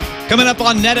Coming up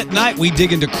on Net at Night, we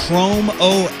dig into Chrome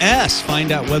OS, find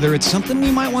out whether it's something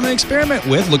we might want to experiment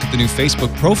with, look at the new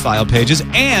Facebook profile pages,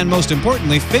 and most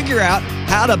importantly, figure out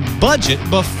how to budget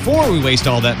before we waste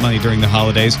all that money during the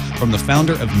holidays from the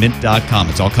founder of Mint.com.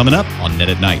 It's all coming up on Net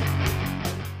at Night.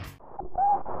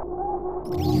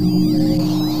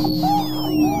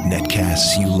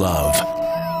 Netcasts you love.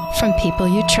 From people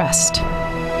you trust.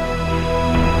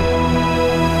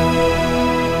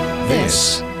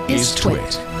 This is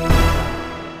Twit.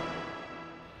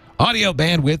 Audio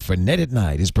bandwidth for Net at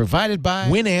Night is provided by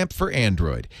Winamp for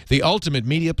Android, the ultimate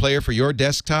media player for your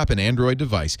desktop and Android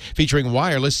device, featuring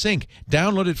wireless sync.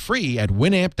 Download it free at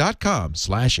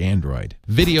winamp.com/Android.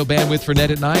 Video bandwidth for Net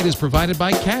at Night is provided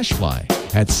by CacheFly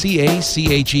at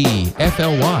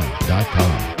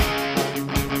CacheFly.com.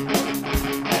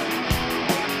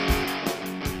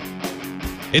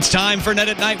 It's time for Net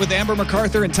at Night with Amber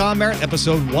MacArthur and Tom Merritt,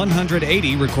 episode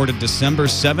 180, recorded December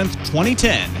 7th,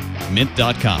 2010,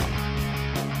 Mint.com.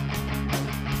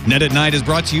 Net at Night is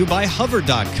brought to you by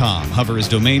Hover.com. Hover is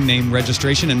domain name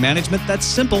registration and management that's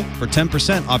simple. For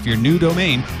 10% off your new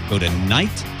domain, go to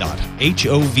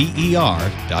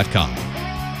night.hover.com.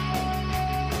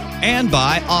 And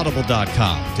by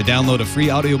Audible.com. To download a free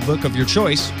audiobook of your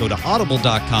choice, go to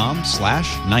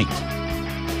audible.com/night.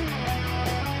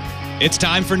 It's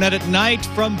time for Net at Night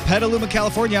from Petaluma,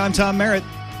 California. I'm Tom Merritt.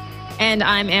 And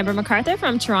I'm Amber MacArthur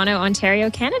from Toronto,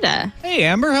 Ontario, Canada. Hey,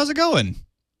 Amber, how's it going?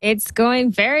 It's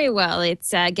going very well.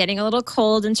 It's getting a little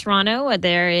cold in Toronto.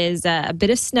 There is a bit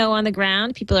of snow on the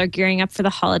ground. People are gearing up for the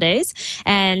holidays.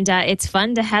 And it's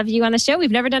fun to have you on the show.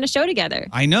 We've never done a show together.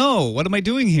 I know. What am I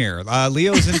doing here?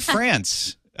 Leo's in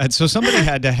France. So somebody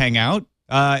had to hang out.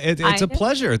 It's a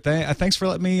pleasure. Thanks for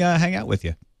letting me hang out with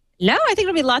you. No, I think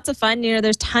it'll be lots of fun. You know,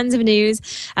 there's tons of news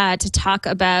to talk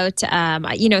about.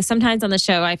 You know, sometimes on the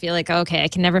show, I feel like, okay, I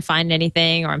can never find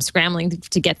anything, or I'm scrambling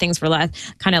to get things for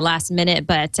last minute.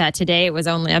 But today it was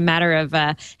only a matter of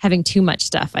having too much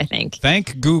stuff, I think.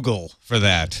 Thank Google for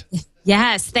that.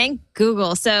 Yes, thank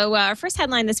Google. So our first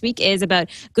headline this week is about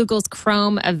Google's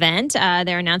Chrome event,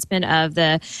 their announcement of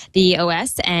the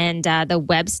OS and the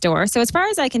web store. So as far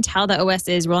as I can tell, the OS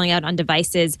is rolling out on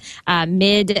devices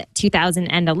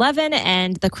mid-2011,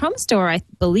 and the Chrome store, I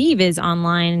believe, is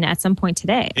online at some point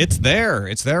today. It's there.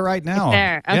 It's there right now. It's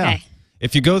there. Okay. Yeah.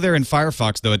 If you go there in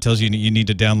Firefox, though, it tells you you need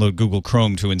to download Google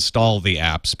Chrome to install the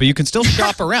apps. But you can still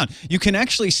shop around. You can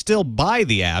actually still buy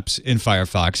the apps in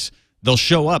Firefox. They'll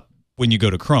show up when you go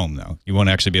to Chrome, though. You won't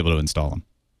actually be able to install them.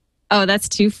 Oh, that's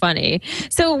too funny.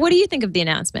 So what do you think of the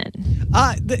announcement?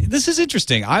 This is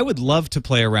interesting. I would love to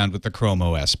play around with the Chrome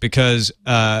OS because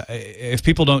if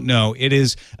people don't know, it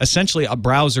is essentially a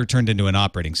browser turned into an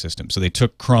operating system. So they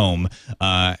took Chrome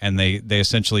and they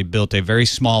essentially built a very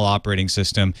small operating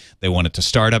system. They want it to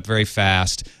start up very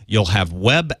fast. You'll have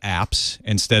web apps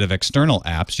instead of external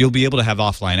apps. You'll be able to have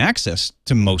offline access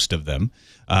to most of them.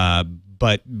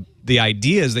 But the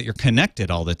idea is that you're connected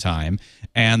all the time,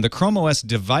 and the Chrome OS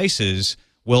devices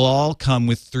will all come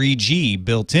with 3G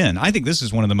built in. I think this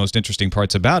is one of the most interesting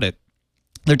parts about it.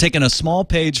 They're taking a small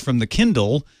page from the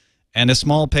Kindle and a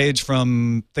small page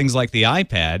from things like the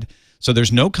iPad, so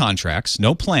there's no contracts,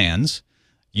 no plans.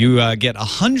 You get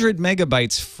 100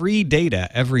 megabytes free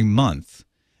data every month,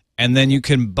 and then you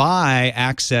can buy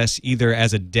access either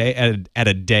as a day at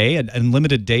a day. An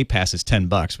unlimited day pass is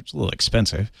 $10, which is a little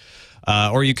expensive.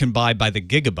 Or you can buy by the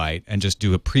gigabyte and just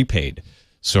do a prepaid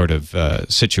sort of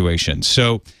situation.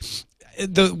 So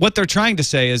what they're trying to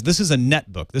say is this is a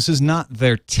netbook. This is not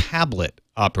their tablet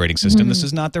operating system. Mm-hmm. This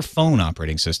is not their phone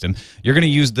operating system. You're going to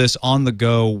use this on the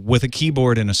go with a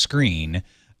keyboard and a screen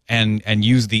and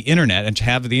use the internet and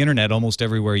have the internet almost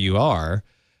everywhere you are.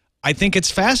 I think it's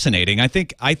fascinating. I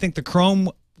think the Chrome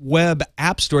Web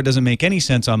App Store doesn't make any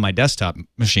sense on my desktop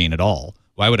machine at all.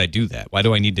 Why would I do that? Why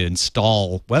do I need to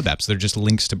install web apps? They're just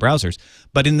links to browsers.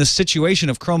 But in the situation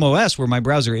of Chrome OS, where my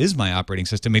browser is my operating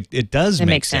system, it does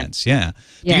make sense. Yeah.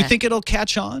 Do you think it'll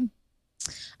catch on?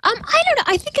 I don't know.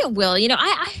 I think it will. You know,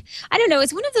 I don't know.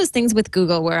 It's one of those things with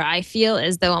Google where I feel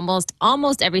as though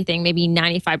almost everything, maybe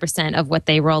 95% of what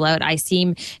they roll out, I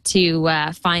seem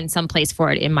to find some place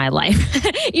for it in my life,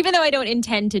 even though I don't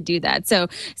intend to do that. So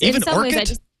even in some Orchid? ways, I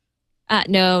just.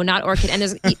 No, not Orchid. And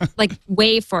there's like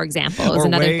Wave, for example, is or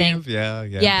another Wave, thing.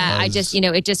 Yeah. I just,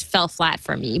 it just fell flat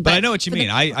for me. But I know what you mean.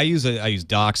 I use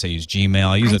Docs, I use Gmail,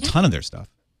 I use a ton of their stuff.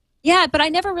 Yeah, but I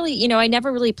never really, I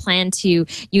never really planned to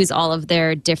use all of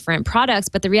their different products.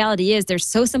 But the reality is they're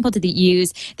so simple to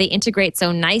use. They integrate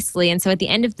so nicely. And so at the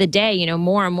end of the day,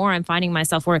 more and more I'm finding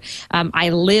myself where I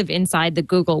live inside the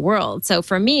Google world. So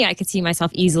for me, I could see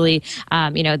myself easily,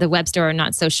 the web store,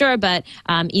 not so sure, but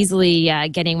easily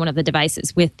getting one of the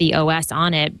devices with the OS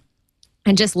on it.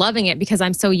 And just loving it because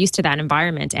I'm so used to that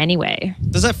environment anyway.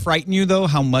 Does that frighten you, though,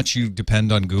 how much you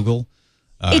depend on Google?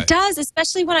 It does,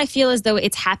 especially when I feel as though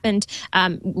it's happened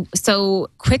so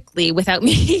quickly without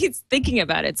me thinking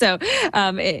about it. So,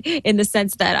 in the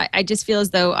sense that I just feel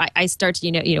as though I start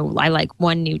to, I like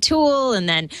one new tool, and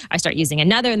then I start using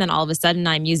another, and then all of a sudden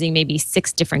I'm using maybe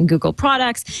 6 different Google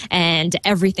products, and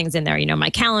everything's in there. My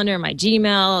calendar, my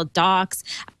Gmail, Docs,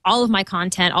 all of my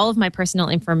content, all of my personal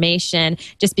information,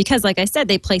 just because, like I said,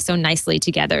 they play so nicely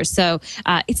together. So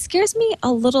it scares me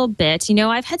a little bit.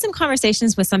 I've had some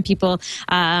conversations with some people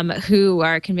who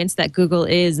are convinced that Google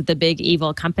is the big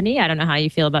evil company. I don't know how you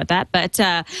feel about that. But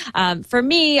for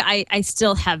me, I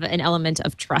still have an element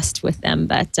of trust with them.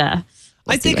 But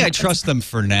I think I trust them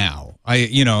for now.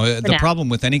 The problem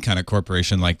with any kind of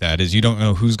corporation like that is you don't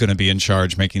know who's going to be in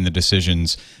charge making the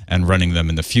decisions and running them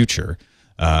in the future.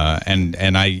 There's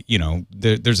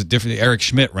a different. Eric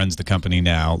Schmidt runs the company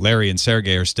now. Larry and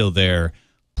Sergey are still there,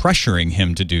 pressuring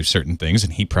him to do certain things,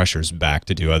 and he pressures back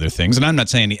to do other things. And I'm not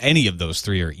saying any of those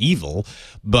three are evil,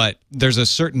 but there's a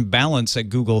certain balance at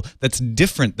Google that's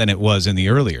different than it was in the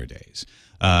earlier days,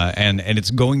 and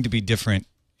it's going to be different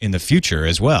in the future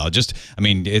as well.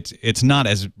 It's not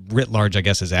as writ large, I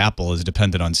guess, as Apple is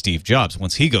dependent on Steve Jobs.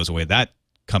 Once he goes away, that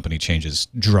company changes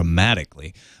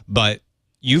dramatically. But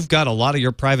you've got a lot of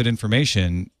your private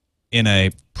information in a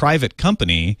private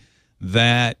company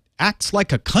that acts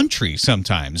like a country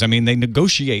sometimes. They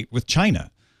negotiate with China.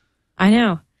 I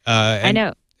know. I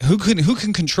know. Who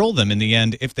can control them in the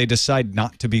end if they decide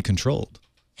not to be controlled?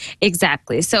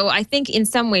 Exactly. So I think in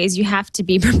some ways you have to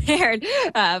be prepared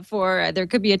for there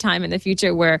could be a time in the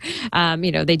future where,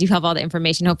 they do have all the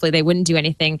information. Hopefully they wouldn't do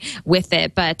anything with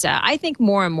it. But I think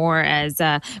more and more as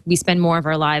we spend more of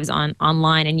our lives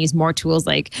online and use more tools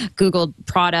like Google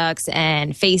products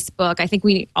and Facebook, I think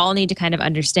we all need to kind of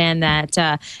understand that,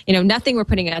 nothing we're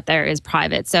putting out there is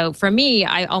private. So for me,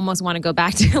 I almost want to go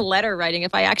back to letter writing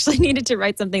if I actually needed to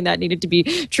write something that needed to be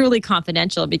truly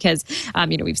confidential because,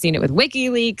 we've seen it with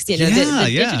WikiLeaks. The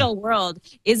digital world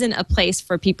isn't a place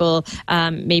for people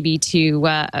maybe to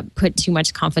put too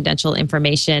much confidential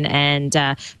information and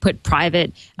put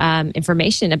private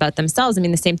information about themselves.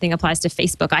 The same thing applies to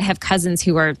Facebook. I have cousins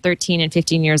who are 13 and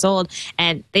 15 years old,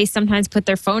 and they sometimes put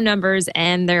their phone numbers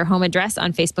and their home address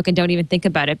on Facebook and don't even think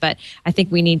about it. But I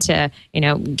think we need to,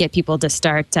 get people to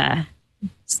stop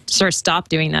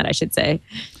doing that, I should say.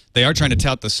 They are trying to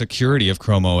tout the security of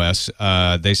Chrome OS.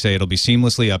 They say it'll be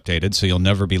seamlessly updated, so you'll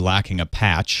never be lacking a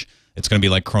patch. It's going to be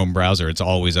like Chrome browser. It's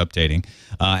always updating.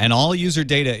 And all user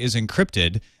data is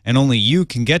encrypted, and only you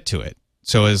can get to it.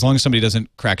 So as long as somebody doesn't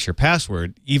crack your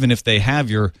password, even if they have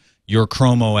your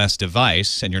Chrome OS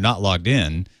device and you're not logged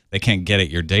in, they can't get at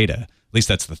your data. At least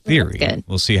that's the theory. That's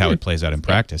we'll see how it plays out in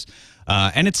practice.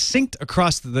 And it's synced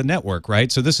across the network,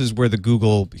 right? So this is where the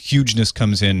Google hugeness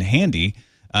comes in handy.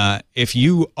 If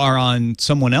you are on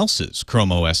someone else's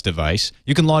Chrome OS device,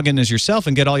 you can log in as yourself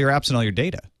and get all your apps and all your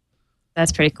data.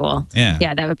 That's pretty cool.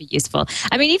 Yeah, that would be useful.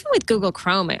 Even with Google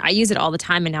Chrome, I use it all the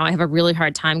time, and now I have a really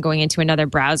hard time going into another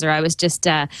browser. I was just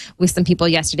with some people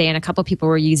yesterday, and a couple people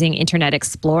were using Internet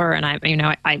Explorer, and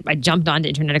I jumped onto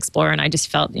Internet Explorer, and I just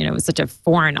felt, it was such a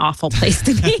foreign, awful place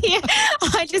to be.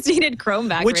 I just needed Chrome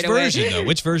back Which right away. Which version, though?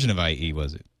 Which version of IE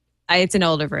was it? It's an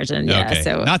older version, yeah. Okay.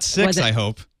 So not 6, I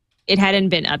hope. It hadn't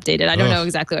been updated. I don't know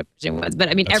exactly what version it was, but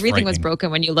everything was broken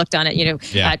when you looked on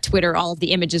it. Twitter, all of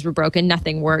the images were broken.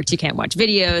 Nothing worked. You can't watch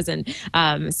videos,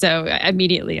 and so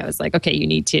immediately I was like, okay, you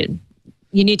need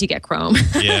to get Chrome.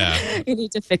 Yeah, you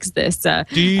need to fix this. Do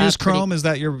you use Chrome? Is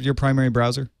that your primary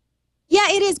browser? Yeah,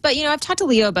 it is. But, I've talked to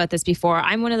Leo about this before.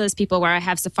 I'm one of those people where I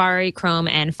have Safari, Chrome,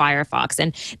 and Firefox.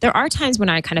 And there are times when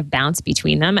I kind of bounce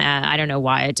between them. I don't know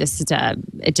why. It just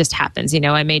happens.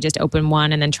 I may just open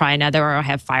one and then try another, or I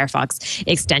have Firefox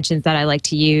extensions that I like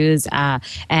to use.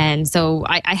 And so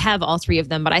I have all three of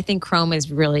them. But I think Chrome has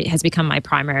become my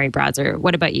primary browser.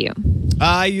 What about you?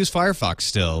 I use Firefox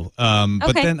still.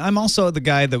 But then I'm also the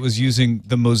guy that was using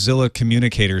the Mozilla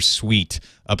Communicator suite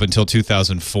up until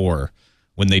 2004.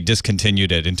 When they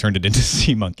discontinued it and turned it into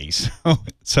SeaMonkey.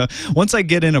 So once I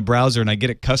get in a browser and I get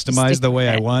it customized the way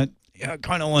I want, I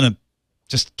kind of want to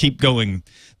just keep going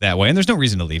that way. And there's no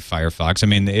reason to leave Firefox.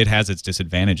 It has its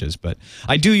disadvantages, but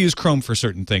I do use Chrome for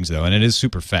certain things, though, and it is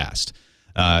super fast.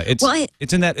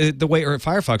 It's in that the way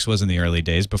Firefox was in the early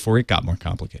days before it got more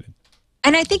complicated.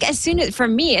 And I think as soon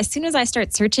as I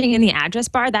start searching in the address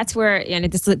bar, that's where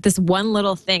this one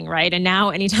little thing, right? And now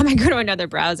anytime I go to another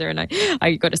browser and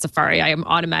I go to Safari, I am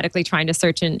automatically trying to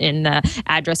search in the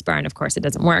address bar, and of course it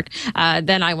doesn't work.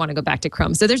 Then I want to go back to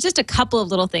Chrome. So there's just a couple of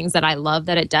little things that I love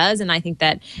that it does, and I think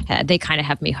that they kind of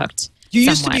have me hooked. You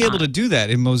used to be able to do that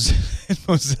in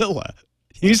Mozilla.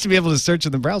 You used to be able to search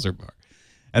in the browser bar,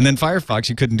 and then Firefox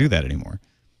you couldn't do that anymore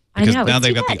because now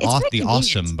they've got the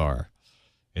awesome bar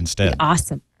instead.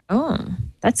 Awesome. Oh,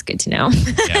 that's good to know.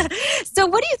 Yeah. So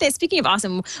what do you think, speaking of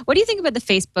awesome, what do you think about the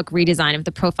Facebook redesign of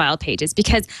the profile pages?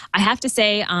 Because I have to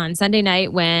say on Sunday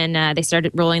night when they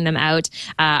started rolling them out,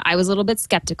 I was a little bit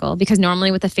skeptical because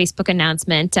normally with a Facebook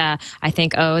announcement, I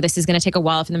think, oh, this is going to take a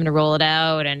while for them to roll it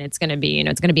out and it's going to be,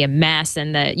 it's going to be a mess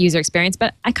in the user experience,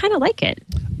 but I kind of like it.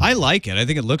 I like it. I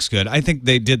think it looks good. I think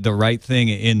they did the right thing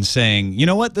in saying, you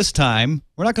know what, this time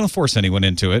we're not going to force anyone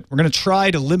into it. We're going to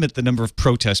try to limit the number of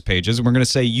protest pages, and we're going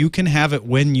to say you can have it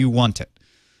when you want it.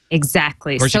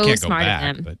 Exactly. Of course, so you can't smart go back,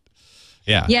 of them. but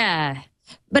yeah. Yeah.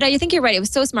 But I think you're right. It was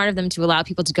so smart of them to allow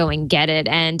people to go and get it.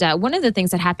 And one of the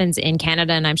things that happens in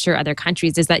Canada, and I'm sure other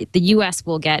countries, is that the U.S.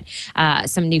 will get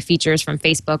some new features from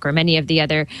Facebook or many of the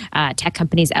other tech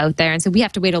companies out there. And so we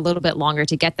have to wait a little bit longer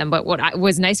to get them. But what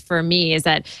was nice for me is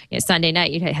that Sunday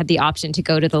night you had the option to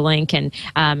go to the link and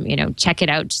check it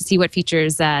out, to see what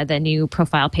features the new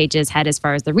profile pages had as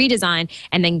far as the redesign,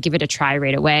 and then give it a try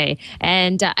right away.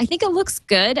 And I think it looks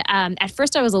good. At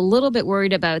first, I was a little bit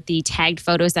worried about the tagged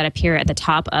photos that appear at the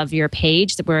top of your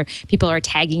page where people are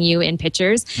tagging you in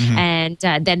pictures, and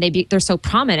then they're so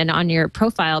prominent on your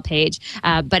profile page.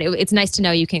 But it's nice to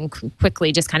know you can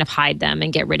quickly just kind of hide them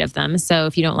and get rid of them. So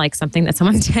if you don't like something that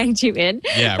someone's tagged you in.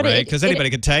 Yeah, but right, because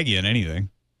anybody could tag you in anything.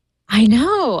 I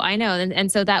know. And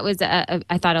so that was,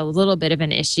 I thought, a little bit of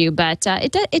an issue, but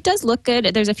it does look good.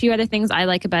 There's a few other things I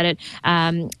like about it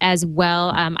as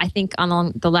well. I think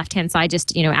on the left-hand side,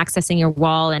 just, accessing your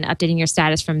wall and updating your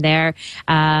status from there.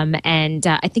 And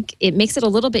I think it makes it a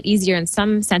little bit easier in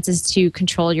some senses to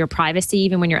control your privacy,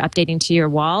 even when you're updating to your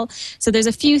wall. So there's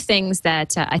a few things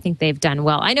that I think they've done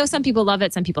well. I know some people love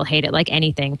it, some people hate it, like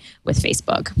anything with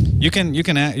Facebook. You can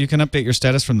update your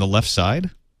status from the left side?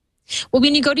 Well,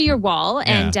 when you go to your wall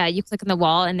and you click on the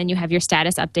wall and then you have your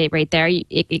status update right there,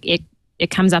 it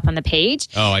comes up on the page.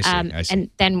 Oh, I see. And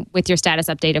then with your status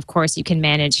update, of course, you can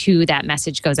manage who that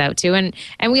message goes out to. And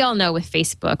we all know with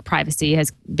Facebook, privacy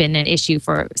has been an issue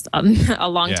for a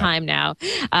long time now.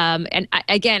 And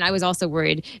I was also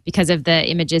worried because of the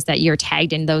images that you're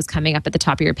tagged in, those coming up at the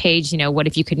top of your page. What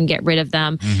if you couldn't get rid of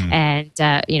them? And,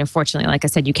 fortunately, like I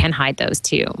said, you can hide those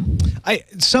too.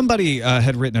 Somebody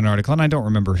had written an article, and I don't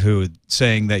remember who,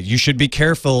 saying that you should be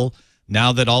careful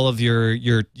now that all of your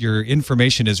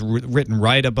information is written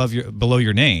right below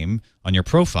your name on your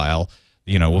profile,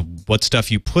 what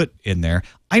stuff you put in there.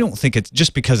 I don't think it's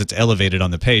just because it's elevated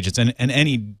on the page. It's in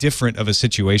any different of a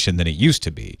situation than it used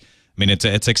to be. I mean, it's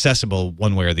accessible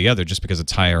one way or the other just because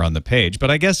it's higher on the page.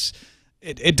 But I guess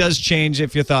it does change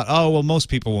if you thought, oh, well, most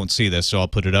people won't see this, so I'll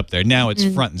put it up there. Now it's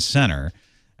front and center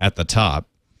at the top.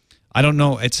 I don't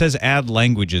know. It says add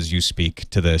languages you speak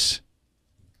to this.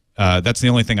 That's the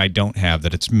only thing I don't have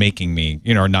that it's making me,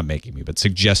 or not making me, but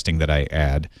suggesting that I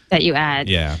add. That you add.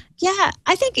 Yeah. Yeah,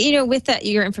 I think, with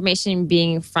your information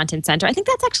being front and center, I think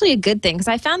that's actually a good thing because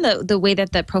I found the way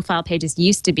that the profile pages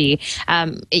used to be,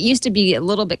 it used to be a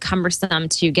little bit cumbersome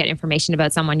to get information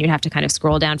about someone. You'd have to kind of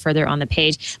scroll down further on the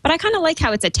page. But I kind of like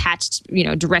how it's attached,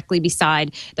 directly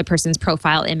beside the person's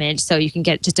profile image, so you can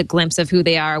get just a glimpse of who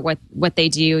they are, what they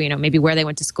do, maybe where they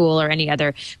went to school or any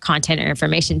other content or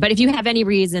information. But if you have any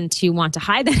reason to want to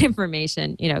hide that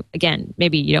information, again,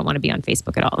 maybe you don't want to be on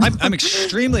Facebook at all. I'm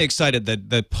extremely excited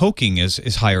that poking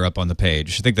is higher up on the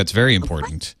page. I think that's very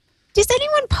important. Does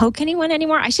anyone poke anyone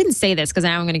anymore? I shouldn't say this because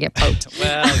now I'm going to get poked.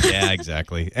 Well, yeah,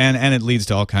 exactly. And it leads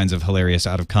to all kinds of hilarious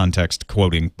out of context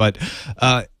quoting. But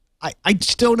I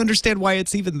just don't understand why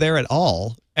it's even there at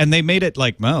all. And they made it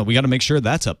like, well, we got to make sure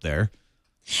that's up there.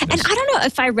 And I don't know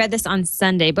if I read this on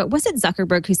Sunday, but was it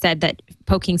Zuckerberg who said that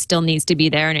poking still needs to be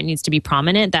there and it needs to be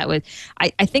prominent? That was,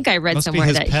 I think I read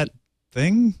somewhere that pet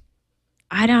thing.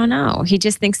 I don't know. He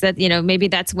just thinks that, maybe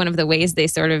that's one of the ways they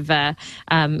sort of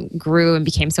grew and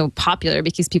became so popular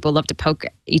because people love to poke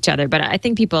each other. But I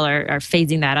think people are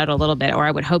phasing that out a little bit, or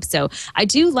I would hope so. I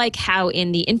do like how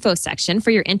in the info section for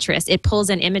your interests, it pulls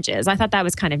in images. I thought that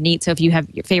was kind of neat. So if you have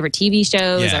your favorite TV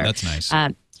shows that's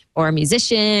nice. Or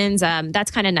musicians,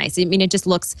 that's kind of nice. I mean, it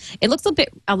looks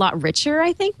a lot richer,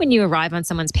 I think, when you arrive on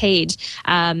someone's page.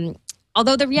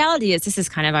 Although the reality is, this is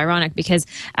kind of ironic because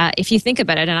if you think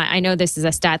about it, and I know this is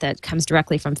a stat that comes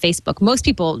directly from Facebook, most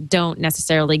people don't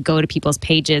necessarily go to people's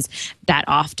pages that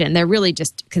often. They're really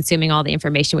just consuming all the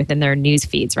information within their news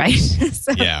feeds, right?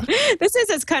 So Yeah. this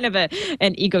is kind of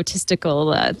an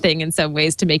egotistical thing in some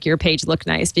ways to make your page look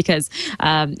nice because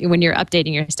when you're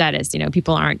updating your status,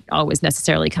 people aren't always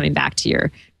necessarily coming back to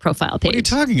your profile page. What are you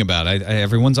talking about?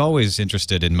 Everyone's always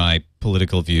interested in my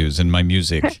political views and my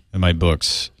music and my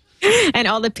books. And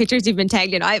all the pictures you've been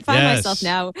tagged in. I find myself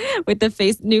now with the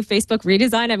new Facebook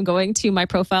redesign, I'm going to my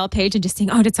profile page and just saying,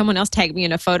 oh, did someone else tag me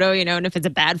in a photo? And if it's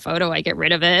a bad photo, I get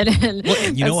rid of it. And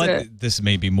well, you know what? This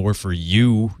may be more for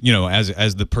you,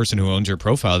 as the person who owns your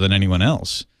profile than anyone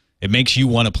else. It makes you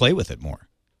want to play with it more.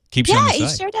 Keeps you on the side. Yeah,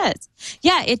 it sure does.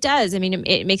 Yeah, it does. I mean,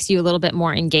 it makes you a little bit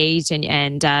more engaged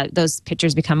and those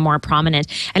pictures become more prominent.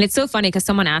 And it's so funny because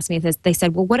someone asked me this. They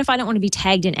said, well, what if I don't want to be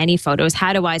tagged in any photos?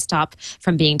 How do I stop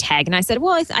from being tagged? And I said,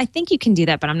 well, I think you can do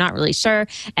that, but I'm not really sure.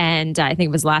 And I think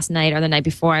it was last night or the night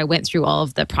before, I went through all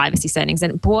of the privacy settings.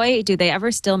 And boy, do they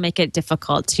ever still make it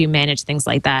difficult to manage things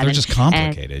like that. They're just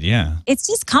complicated, yeah. It's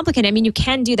just complicated. I mean, you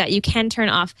can do that. You can turn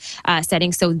off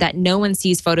settings so that no one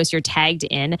sees photos you're tagged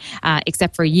in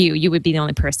except for you. You would be the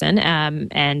only person.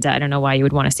 And I don't know why you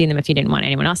would want to see them if you didn't want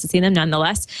anyone else to see them.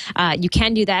 Nonetheless, you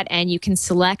can do that and you can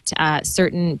select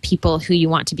certain people who you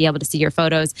want to be able to see your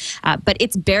photos. But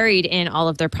it's buried in all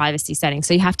of their privacy settings.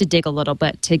 So you have to dig a little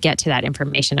bit to get to that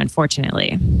information,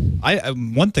 unfortunately.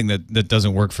 One thing that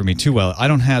doesn't work for me too well,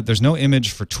 there's no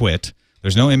image for Twit,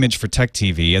 there's no image for Tech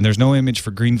TV, and there's no image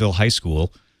for Greenville High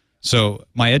School. So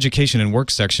my education and work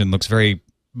section looks very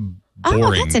boring.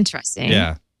 Oh, that's interesting.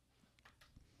 Yeah.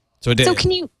 So can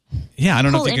you I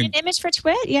don't know pull if you in can, an image for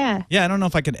Twit? Yeah. Yeah, I don't know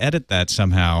if I can edit that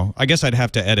somehow. I guess I'd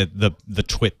have to edit the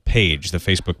Twit page, the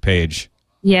Facebook page.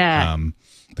 Yeah.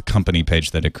 The company page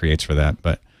that it creates for that,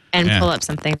 but pull up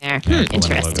something there. Yeah, pull in a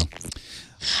Interesting. logo.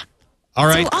 All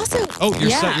right. So also,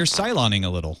 you're siloning a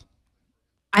little.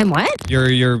 I'm what?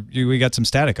 We got some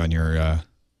static on your.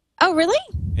 Oh, really?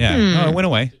 Yeah. No, it went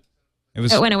away.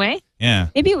 It went away? Yeah.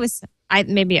 Maybe it was. I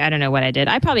don't know what I did.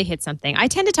 I probably hit something. I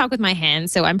tend to talk with my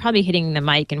hands, so I'm probably hitting the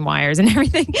mic and wires and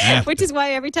everything, which is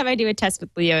why every time I do a test with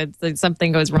Leo, it's like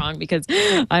something goes wrong because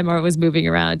I'm always moving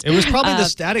around. It was probably the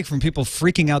static from people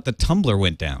freaking out that Tumblr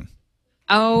went down.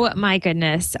 Oh my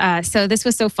goodness. So this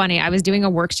was so funny. I was doing a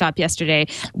workshop yesterday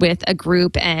with a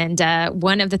group and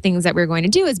one of the things that we're going to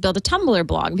do is build a Tumblr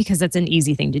blog because that's an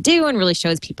easy thing to do and really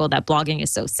shows people that blogging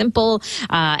is so simple.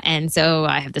 And so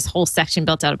I have this whole section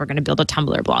built out. We're going to build a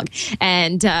Tumblr blog.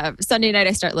 And Sunday night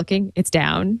I start looking, it's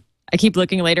down. I keep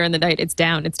looking later in the night, it's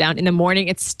down, it's down. In the morning,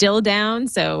 it's still down.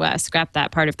 So scrap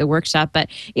that part of the workshop. But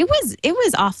it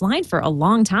was offline for a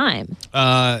long time.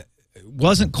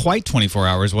 Wasn't quite 24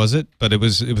 hours, was it? But it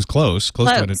was close to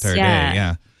an entire day.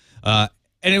 Yeah.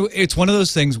 And it's one of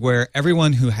those things where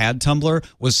everyone who had Tumblr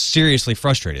was seriously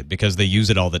frustrated because they use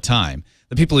it all the time.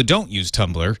 The people who don't use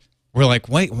Tumblr were like,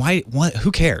 wait, why? What?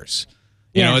 Who cares?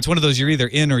 You know, it's one of those, you're either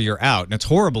in or you're out, and it's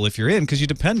horrible if you're in because you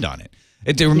depend on it.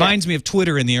 It reminds me of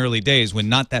Twitter in the early days when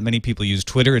not that many people used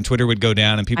Twitter, and Twitter would go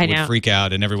down, and people would freak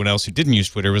out, and everyone else who didn't use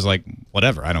Twitter was like,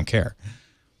 whatever, I don't care.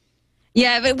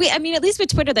 Yeah, but at least with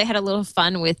Twitter, they had a little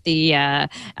fun with the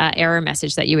error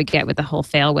message that you would get with the whole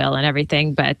fail whale and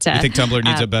everything. But you think Tumblr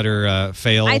needs a better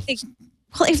fail? I think.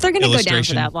 Well, if they're going to go down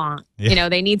for that long,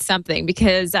 they need something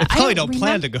because they probably don't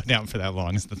plan to go down for that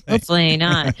long. Is the thing. Hopefully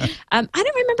not. I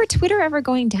don't remember Twitter ever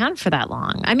going down for that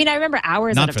long. I mean, I remember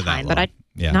hours at a time, but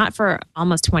not for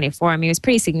almost 24. I mean, it was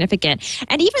pretty significant.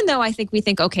 And even though we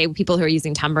think, okay, people who are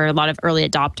using Tumblr, a lot of early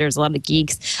adopters, a lot of the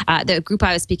geeks, the group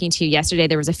I was speaking to yesterday,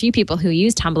 there was a few people who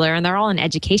use Tumblr, and they're all in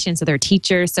education, so they're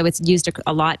teachers, so it's used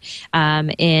a lot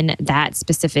in that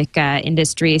specific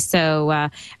industry. So I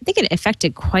think it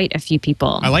affected quite a few people.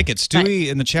 I like it. Stewie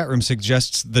in the chat room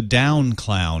suggests the down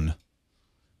clown.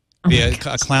 Be a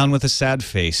clown with a sad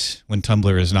face when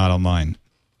Tumblr is not online.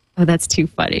 Oh, that's too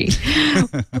funny.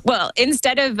 Well,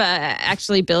 instead of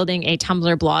actually building a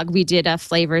Tumblr blog, we did a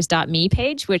flavors.me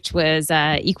page, which was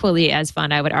equally as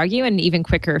fun, I would argue, and even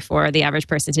quicker for the average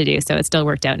person to do. So it still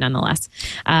worked out nonetheless.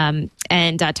 And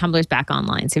Tumblr's back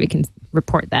online, so we can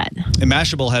report that. And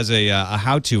Mashable has a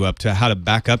how-to up to how to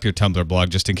back up your Tumblr blog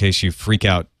just in case you freak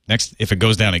out next if it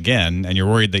goes down again and you're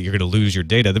worried that you're going to lose your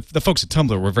data. The folks at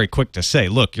Tumblr were very quick to say,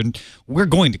 look, we're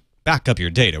going to back up your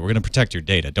data. We're going to protect your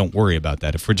data. Don't worry about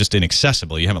that. If we're just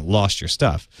inaccessible, you haven't lost your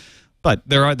stuff. But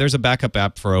there's a backup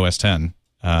app for OS X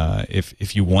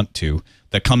if you want to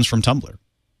that comes from Tumblr.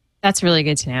 That's really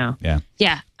good to know. Yeah.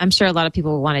 Yeah, I'm sure a lot of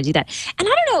people will want to do that. And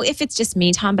I don't know if it's just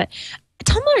me, Tom, but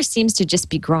Tumblr seems to just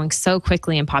be growing so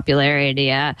quickly in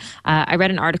popularity. I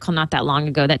read an article not that long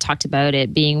ago that talked about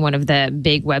it being one of the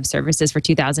big web services for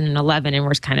 2011, and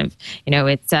we're kind of,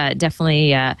 it's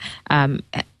definitely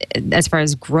as far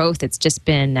as growth, it's just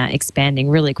been expanding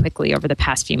really quickly over the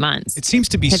past few months. It seems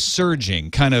to be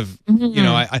surging, kind of.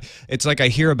 It's like I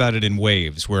hear about it in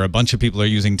waves, where a bunch of people are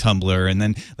using Tumblr, and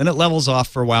then it levels off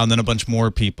for a while, and then a bunch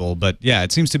more people. But yeah,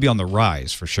 it seems to be on the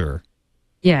rise for sure.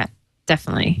 Yeah.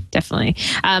 Definitely.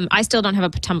 I still don't have a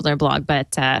Tumblr blog,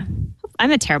 but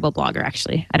I'm a terrible blogger,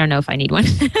 actually. I don't know if I need one.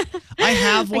 I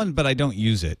have one, but I don't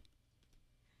use it.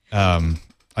 I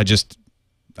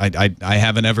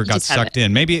haven't ever got sucked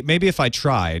in. Maybe if I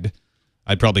tried,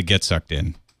 I'd probably get sucked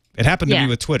in. It happened to me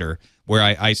with Twitter, where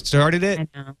I started it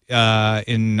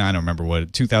in, I don't remember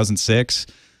what, 2006.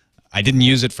 I didn't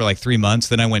use it for like 3 months.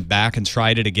 Then I went back and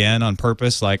tried it again on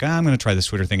purpose. Like, I'm going to try this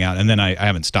Twitter thing out. And then I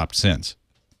haven't stopped since.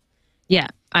 Yeah,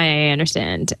 I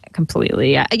understand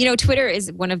completely. Twitter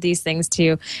is one of these things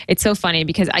too. It's so funny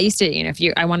because I used to, if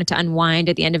I wanted to unwind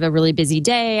at the end of a really busy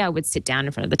day, I would sit down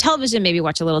in front of the television, maybe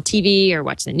watch a little TV or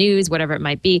watch the news, whatever it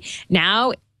might be.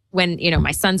 Now, when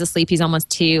my son's asleep, he's almost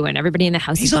 2, and everybody in the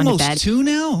house is gone to bed. He's almost 2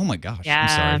 now? Oh my gosh!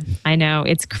 Yeah, I'm sorry. I know,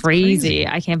 it's crazy.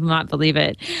 I cannot believe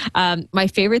it. My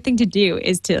favorite thing to do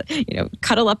is to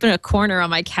cuddle up in a corner on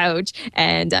my couch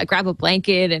and grab a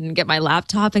blanket and get my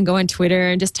laptop and go on Twitter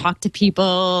and just talk to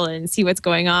people and see what's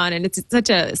going on. And it's such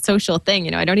a social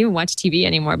thing. I don't even watch TV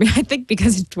anymore, but I think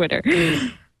because of Twitter.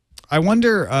 I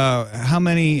wonder how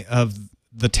many of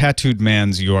the tattooed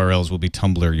man's URLs will be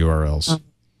Tumblr URLs.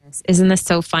 Isn't this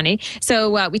so funny?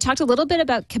 So we talked a little bit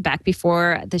about Quebec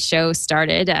before the show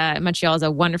started. Montreal is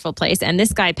a wonderful place. And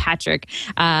this guy, Patrick,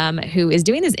 who is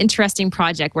doing this interesting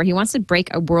project where he wants to break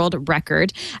a world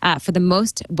record for the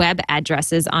most web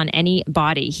addresses on any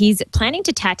body. He's planning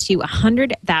to tattoo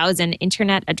 100,000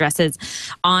 internet addresses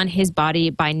on his body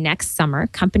by next summer.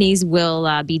 Companies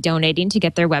will be donating to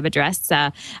get their web address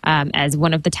as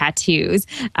one of the tattoos.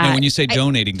 Now, when you say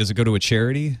donating, does it go to a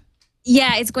charity?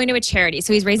 Yeah, it's going to a charity.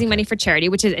 So he's raising money for charity,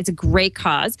 which is it's a great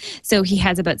cause. So he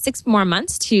has about 6 more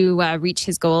months to reach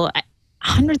his goal.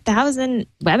 100,000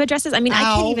 web addresses. I mean, I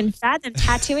can't even fathom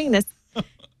tattooing this.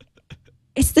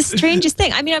 It's the strangest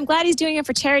thing. I mean, I'm glad he's doing it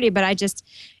for charity, but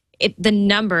the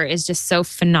number is just so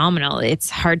phenomenal.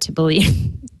 It's hard to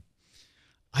believe.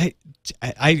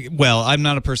 Well, I'm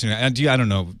not a person. I don't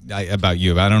know about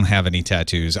you, but I don't have any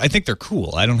tattoos. I think they're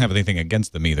cool. I don't have anything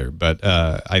against them either, but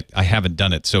I haven't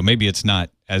done it. So maybe it's not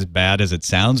as bad as it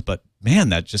sounds, but man,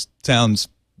 that just sounds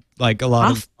like a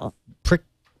lot of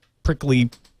prickly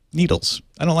needles.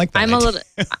 I don't like that.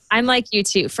 I'm like you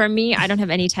too. For me, I don't have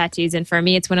any tattoos. And for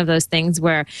me, it's one of those things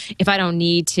where if I don't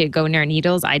need to go near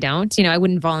needles, I don't. I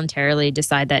wouldn't voluntarily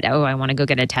decide that, I want to go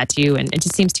get a tattoo. And it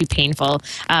just seems too painful.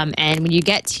 And when you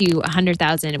get to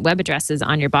 100,000 web addresses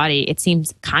on your body, it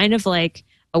seems kind of like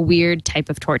a weird type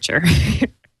of torture.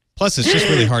 Plus, it's just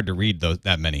really hard to read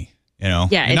that many. Yeah.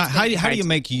 How do you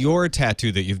make your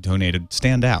tattoo that you've donated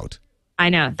stand out? I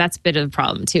know. That's a bit of a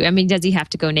problem, too. I mean, does he have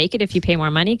to go naked if you pay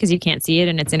more money because you can't see it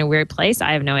and it's in a weird place?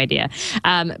 I have no idea.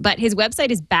 But his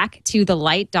website is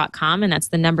backtothelight.com, and that's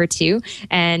the number 2.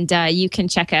 And you can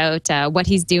check out what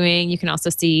he's doing. You can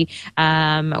also see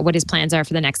what his plans are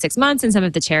for the next 6 months and some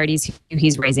of the charities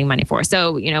he's raising money for.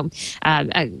 So,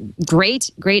 a great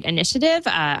initiative.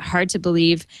 Hard to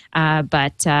believe,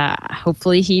 but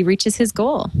hopefully he reaches his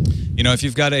goal. If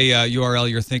you've got a URL,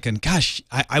 you're thinking, gosh,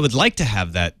 I would like to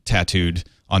have that tattooed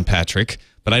on Patrick,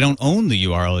 but I don't own the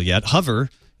URL yet. Hover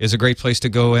is a great place to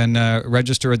go and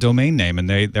register a domain name, and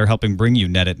they're helping bring you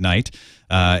Net at Night.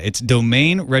 It's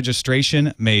domain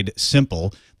registration made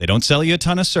simple. They don't sell you a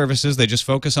ton of services. They just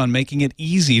focus on making it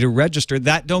easy to register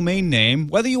that domain name,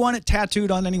 whether you want it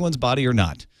tattooed on anyone's body or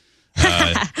not.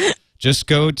 Just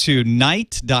go to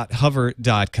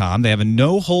night.hover.com. They have a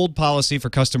no-hold policy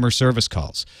for customer service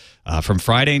calls. From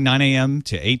Friday, 9 a.m.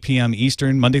 to 8 p.m.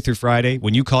 Eastern, Monday through Friday.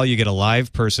 When you call, you get a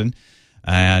live person,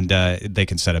 and they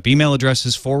can set up email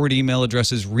addresses, forward email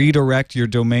addresses, redirect your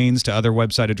domains to other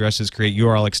website addresses, create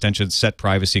URL extensions, set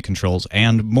privacy controls,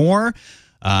 and more.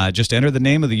 Just enter the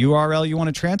name of the URL you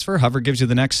want to transfer. Hover gives you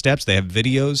the next steps. They have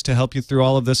videos to help you through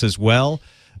all of this as well.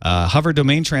 Hover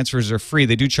domain transfers are free.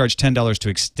 They do charge $10 to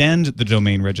extend the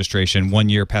domain registration 1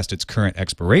 year past its current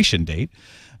expiration date.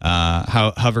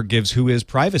 Hover gives Whois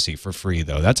privacy for free,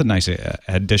 though. That's a nice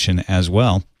addition as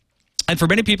well. And for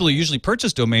many people who usually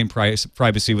purchase domain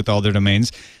privacy with all their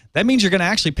domains, that means you're going to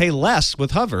actually pay less with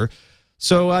Hover.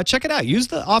 So check it out. Use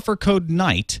the offer code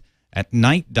NIGHT at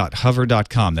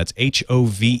night.hover.com. That's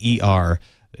HOVER.com.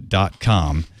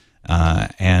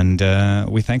 And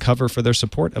we thank Hover for their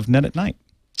support of Net at Night.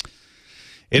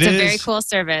 It's a very cool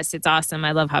service. It's awesome.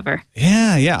 I love Hover.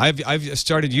 Yeah. I've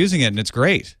started using it, and it's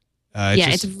great.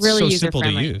 It's really so simple to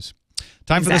user-friendly. use.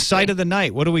 Time for the site of the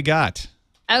night. What do we got?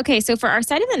 Okay, so for our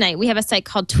site of the night, we have a site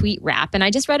called TweetWrap, and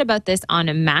I just read about this on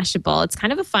Mashable. It's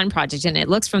kind of a fun project, and it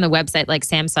looks from the website like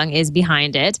Samsung is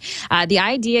behind it. The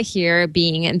idea here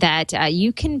being that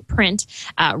you can print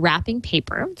wrapping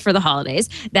paper for the holidays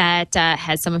that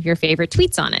has some of your favorite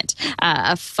tweets on it.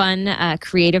 A fun,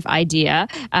 creative idea.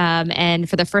 And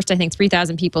for the first, I think,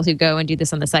 3,000 people who go and do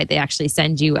this on the site, they actually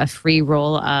send you a free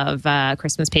roll of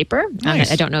Christmas paper. Nice.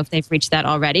 I don't know if they've reached that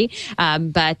already,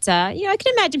 but I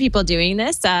can imagine people doing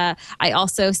this. I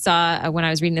also saw when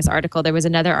I was reading this article, there was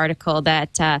another article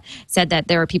that said that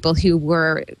there were people who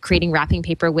were creating wrapping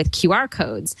paper with QR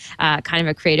codes, kind of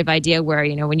a creative idea where,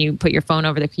 when you put your phone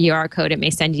over the QR code, it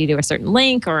may send you to a certain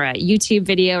link or a YouTube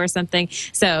video or something.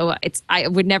 So I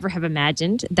would never have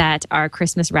imagined that our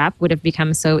Christmas wrap would have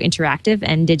become so interactive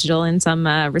and digital in some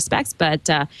respects,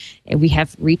 but we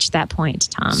have reached that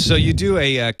point, Tom. So you do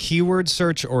a keyword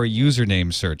search or a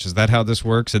username search. Is that how this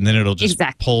works? And then it'll just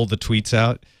pull the tweets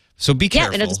out? So be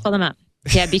careful. Yeah, it'll just pull them up.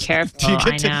 Yeah, be careful. Do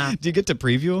you get to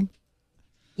preview them?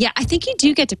 Yeah, I think you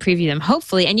do get to preview them,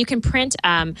 hopefully. And you can print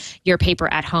your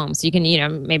paper at home. So you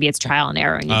can, maybe it's trial and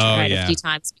error and you try it a few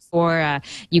times before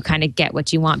you kind of get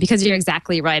what you want. Because you're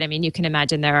exactly right. I mean, you can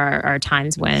imagine there are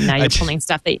times when you're pulling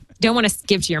stuff that you don't want to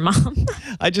give to your mom.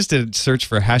 I just did a search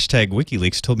for hashtag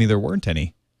WikiLeaks, told me there weren't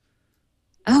any.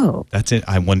 Oh. That's it.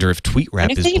 I wonder if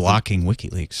TweetWrap is blocking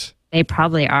WikiLeaks. They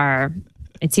probably are.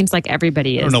 It seems like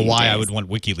everybody is. I don't know why I would want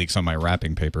WikiLeaks on my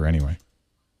wrapping paper anyway.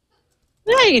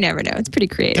 Yeah, you never know. It's pretty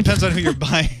creative. Depends on who you're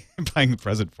buying the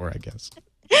present for, I guess.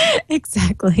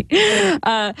 Exactly.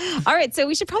 All right, so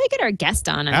we should probably get our guest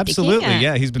on. Absolutely,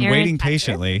 yeah. He's been waiting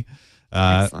patiently.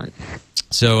 Excellent.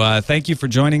 So thank you for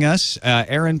joining us.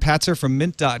 Aaron Patzer from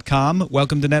Mint.com.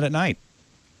 Welcome to Net at Night.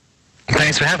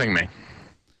 Thanks for having me.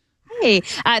 Hey,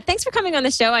 thanks for coming on the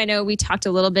show. I know we talked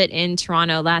a little bit in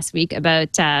Toronto last week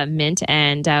about Mint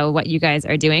and what you guys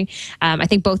are doing. I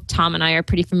think both Tom and I are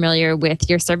pretty familiar with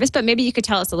your service, but maybe you could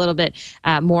tell us a little bit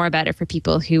more about it for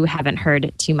people who haven't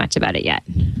heard too much about it yet.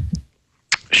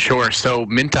 Sure. So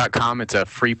Mint.com, it's a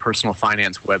free personal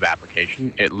finance web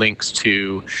application. It links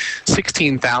to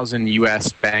 16,000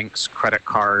 U.S. banks, credit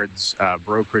cards,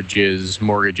 brokerages,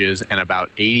 mortgages, and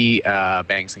about 80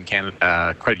 banks in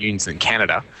Canada, credit unions in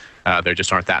Canada. There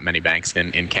just aren't that many banks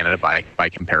in Canada by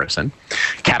comparison.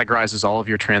 Categorizes all of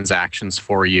your transactions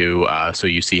for you, so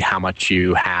you see how much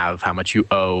you have, how much you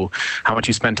owe, how much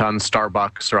you spent on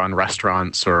Starbucks or on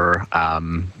restaurants or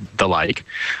the like.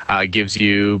 Gives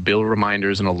you bill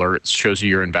reminders and alerts, shows you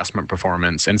your investment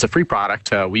performance, and it's a free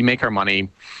product. We make our money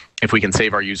if we can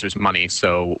save our users money.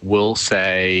 So we'll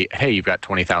say, hey, you've got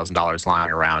 $20,000 lying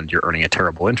around, you're earning a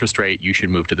terrible interest rate, you should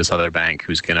move to this other bank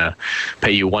who's going to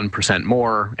pay you 1%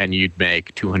 more and you'd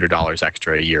make $200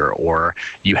 extra a year. Or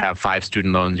you have 5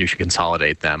 student loans, you should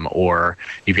consolidate them. Or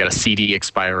you've got a CD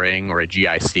expiring or a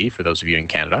GIC, for those of you in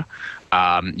Canada,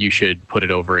 you should put it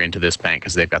over into this bank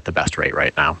because they've got the best rate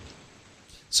right now.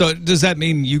 So does that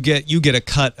mean you get a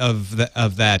cut of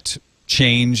that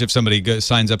change if somebody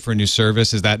signs up for a new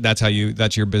service?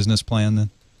 That's your business plan then?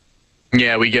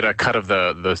 Yeah, we get a cut of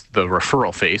the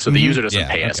referral fee, so the user doesn't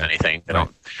pay us anything. They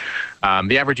don't.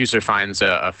 The average user finds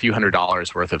a few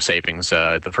 $100s worth of savings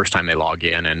the first time they log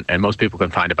in, and most people can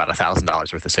find about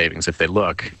 $1,000 worth of savings if they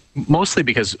look. Mostly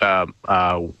because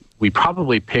we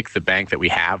probably picked the bank that we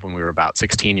have when we were about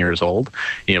 16 years old.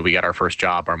 We got our first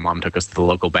job. Our mom took us to the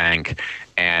local bank,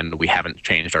 and we haven't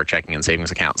changed our checking and savings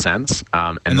account since.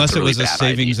 Unless it was a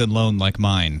savings and loan like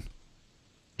mine.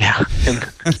 Yeah.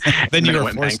 Then you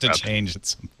were forced to change at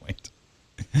some point.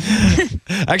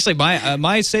 Actually,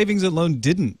 my savings and loan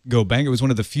didn't go bankrupt. It was one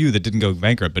of the few that didn't go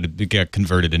bankrupt, but it got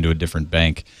converted into a different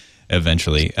bank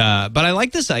eventually. But I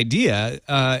like this idea.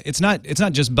 It's not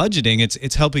just budgeting.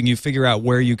 It's helping you figure out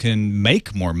where you can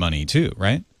make more money too,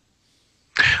 right?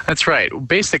 That's right.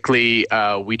 Basically,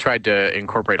 we tried to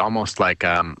incorporate almost like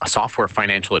a software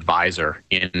financial advisor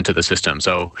into the system.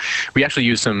 So we actually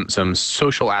use some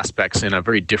social aspects in a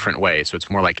very different way. So it's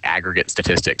more like aggregate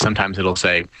statistics. Sometimes it'll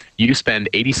say you spend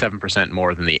 87%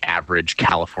 more than the average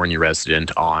California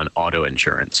resident on auto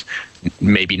insurance.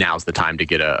 Maybe now's the time to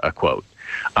get a quote.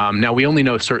 Now, we only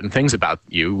know certain things about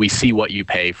you. We see what you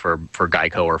pay for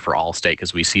Geico or for Allstate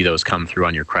because we see those come through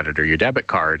on your credit or your debit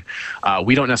card.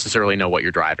 We don't necessarily know what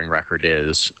your driving record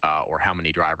is or how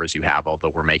many drivers you have, although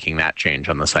we're making that change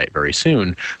on the site very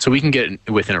soon. So we can get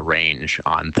within a range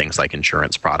on things like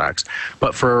insurance products.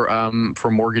 But for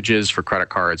mortgages, for credit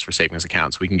cards, for savings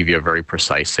accounts, we can give you a very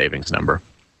precise savings number.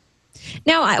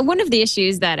 Now, one of the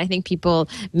issues that I think people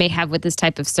may have with this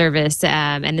type of service,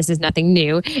 and this is nothing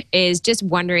new, is just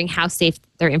wondering how safe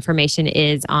their information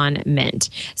is on Mint.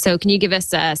 So can you give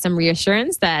us some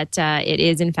reassurance that it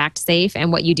is in fact safe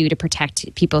and what you do to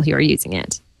protect people who are using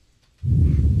it?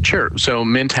 Sure. So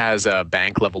Mint has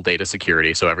bank level data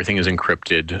security. So everything is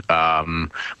encrypted,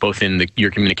 both in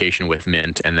your communication with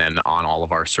Mint and then on all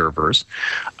of our servers.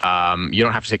 You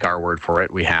don't have to take our word for it.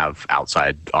 We have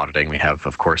outside auditing. We have,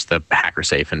 of course, the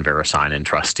HackerSafe and VeriSign and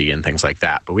Trusty and things like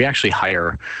that. But we actually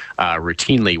hire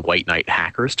routinely white knight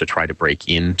hackers to try to break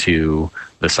into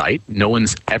the site. No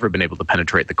one's ever been able to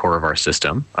penetrate the core of our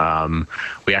system.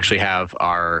 We actually have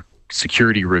our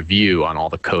security review on all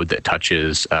the code that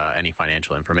touches any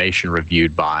financial information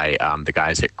reviewed by the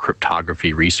guys at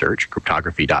Cryptography Research,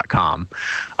 cryptography.com.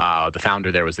 The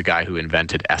founder there was the guy who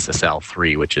invented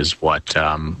SSL3, which is what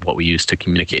we use to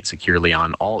communicate securely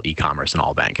on all e-commerce and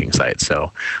all banking sites.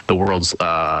 So the world's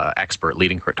expert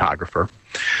leading cryptographer.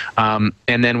 And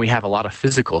then we have a lot of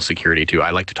physical security too. I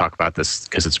like to talk about this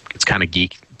because it's kind of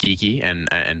geeky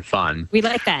and fun. We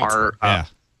like that.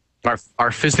 Our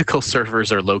physical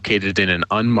servers are located in an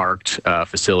unmarked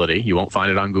facility. You won't find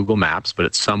it on Google Maps, but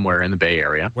it's somewhere in the Bay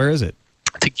Area. Where is it?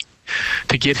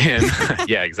 To get in,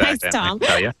 yeah, exactly. Thanks, Tom. I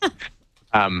can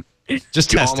tell you.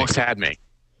 Just You testing. almost had me.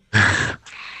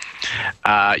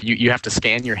 You have to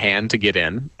scan your hand to get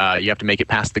in. You have to make it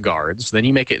past the guards. Then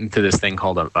you make it into this thing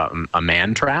called a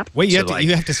man trap. Wait, you So,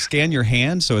 have to scan your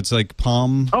hand, so it's like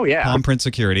palm print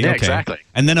security. Yeah, okay. exactly.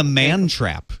 And then a man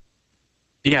trap.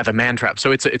 Yeah, the man trap.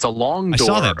 So it's a long I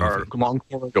saw door that or movie. long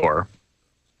corridor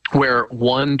where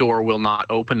one door will not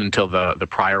open until the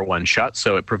prior one shuts.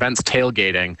 So it prevents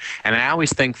tailgating. And I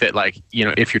always think that, like,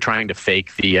 if you're trying to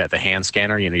fake the hand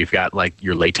scanner, you've got like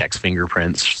your latex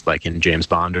fingerprints, like in James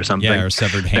Bond or something. Yeah, or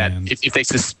severed hand. That if they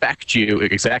suspect you,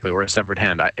 exactly, or a severed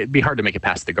hand, it'd be hard to make it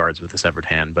past the guards with a severed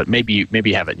hand. But maybe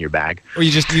you have it in your bag. Or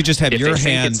you just have If your they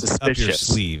think hand it's up your suspicious.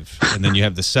 sleeve, and then you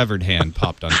have the severed hand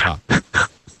popped on top.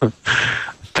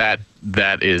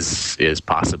 That is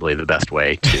possibly the best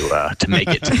way to make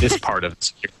it to this part of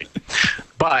security.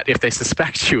 But if they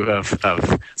suspect you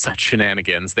of such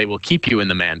shenanigans, they will keep you in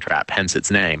the man trap, hence its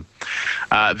name.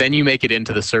 Then you make it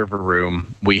into the server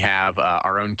room. We have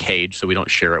our own cage, so we don't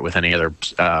share it with any other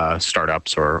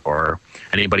startups or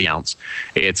anybody else.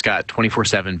 It's got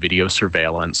 24/7 video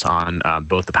surveillance on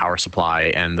both the power supply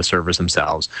and the servers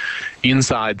themselves.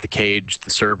 Inside the cage, the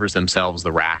servers themselves,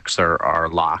 the racks are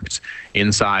locked.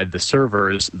 Inside the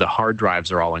servers, the hard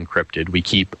drives are all encrypted. We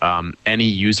keep any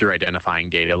user identifying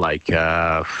data, like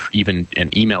even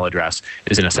an email address,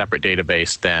 is in a separate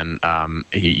database than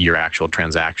your actual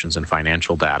transactions and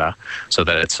financial data, so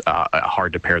that it's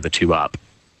hard to pair the two up.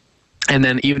 And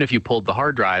then even if you pulled the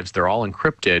hard drives, they're all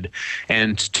encrypted.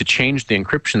 And to change the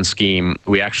encryption scheme,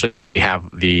 we actually have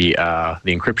the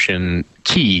encryption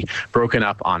key broken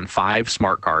up on 5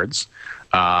 smart cards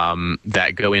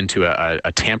that go into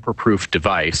a tamper-proof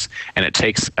device, and it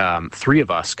takes 3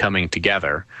 of us coming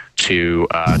together to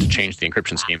change the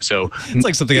encryption scheme. So It's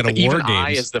like something out of War even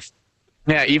Games.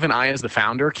 even I as the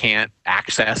founder can't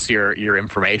access your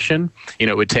information.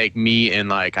 It would take me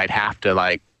and I'd have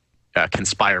to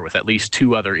conspire with at least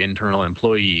 2 other internal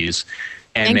employees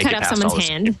and make cut it off past someone's all this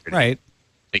hand. security. Right.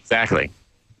 Exactly.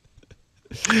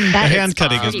 Hand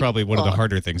cutting is pretty probably one of the cool.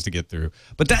 harder things to get through.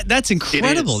 But that's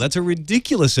incredible. is. That's a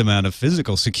ridiculous amount of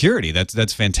physical security.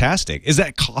 That's fantastic. Is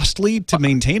that costly to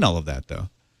maintain all of that, though?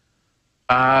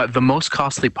 The most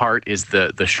costly part is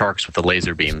the sharks with the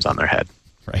laser beams on their head.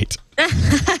 Right.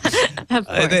 Of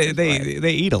course,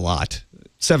 They eat a lot.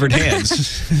 Severed hands.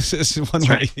 This is one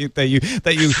way that you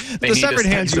the need severed a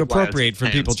hands you supply of appropriate for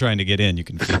hands. people trying to get in. You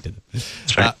can feed to them.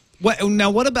 right.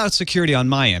 What about security on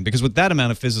my end? Because with that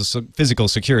amount of physical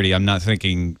security, I'm not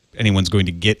thinking anyone's going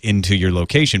to get into your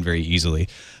location very easily.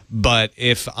 But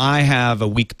if I have a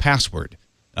weak password,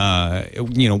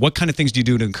 what kind of things do you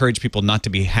do to encourage people not to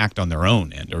be hacked on their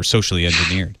own end or socially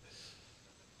engineered?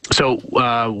 So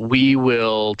we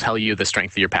will tell you the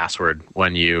strength of your password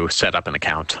when you set up an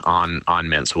account on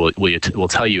Mint. So we'll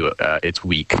tell you it's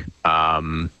weak.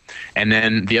 And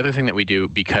then the other thing that we do,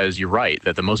 because you're right,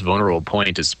 that the most vulnerable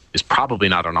point is probably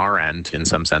not on our end in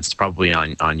some sense. It's probably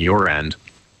on your end.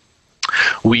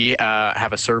 We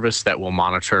have a service that will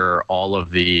monitor all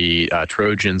of the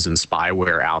Trojans and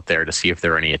spyware out there to see if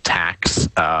there are any attacks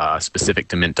specific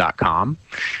to Mint.com.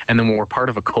 And then we're part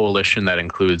of a coalition that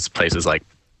includes places like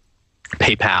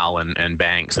PayPal and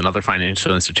banks and other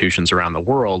financial institutions around the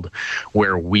world,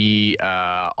 where we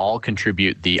all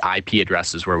contribute the IP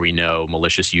addresses where we know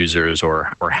malicious users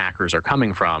or hackers are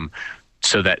coming from,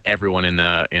 so that everyone in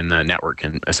the network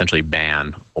can essentially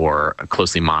ban or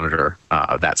closely monitor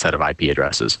that set of IP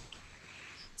addresses.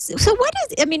 So what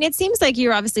is, I mean, it seems like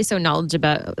you're obviously so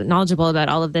knowledgeable about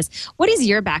all of this. What is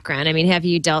your background? I mean, have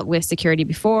you dealt with security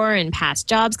before in past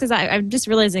jobs? Because I'm just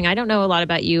realizing I don't know a lot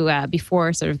about you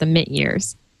before sort of the Mint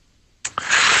years.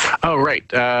 Oh, right.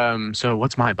 So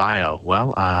what's my bio?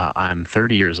 Well, I'm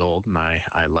 30 years old, and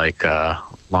I like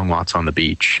long walks on the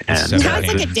beach. And Sounds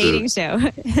like a dating show.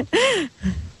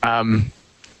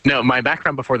 No, my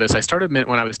background before this, I started Mint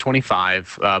when I was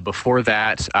 25. Before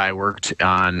that, I worked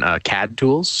on CAD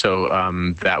tools. So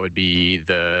that would be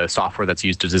the software that's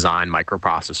used to design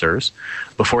microprocessors.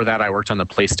 Before that, I worked on the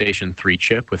PlayStation 3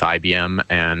 chip with IBM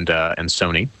and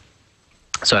Sony.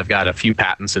 So I've got a few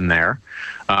patents in there.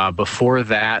 Before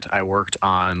that, I worked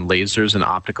on lasers and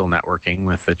optical networking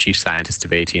with the chief scientist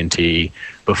of AT&T.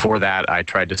 Before that, I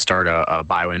tried to start a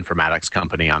bioinformatics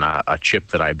company on a chip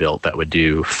that I built that would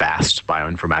do fast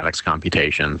bioinformatics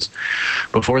computations.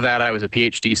 Before that, I was a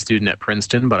PhD student at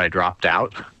Princeton, but I dropped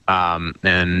out.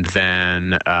 And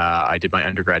then I did my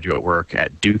undergraduate work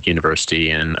at Duke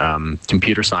University in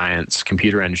computer science,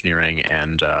 computer engineering,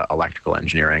 and electrical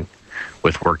engineering,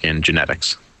 with work in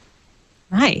genetics.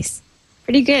 Nice.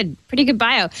 Pretty good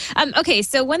bio. Okay,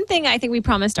 so one thing I think we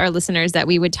promised our listeners that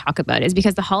we would talk about is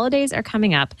because the holidays are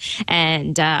coming up,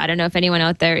 and I don't know if anyone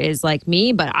out there is like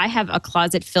me, but I have a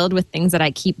closet filled with things that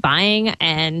I keep buying,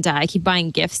 and I keep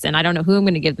buying gifts, and I don't know who I'm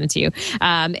going to give them to.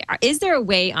 Is there a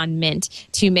way on Mint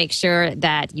to make sure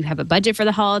that you have a budget for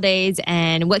the holidays,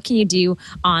 and what can you do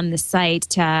on the site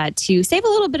to save a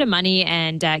little bit of money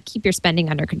and keep your spending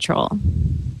under control?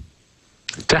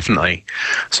 Definitely.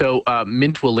 So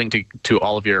Mint will link to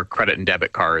all of your credit and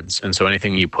debit cards. And so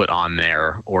anything you put on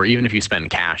there, or even if you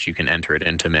spend cash, you can enter it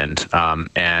into Mint.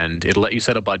 And it'll let you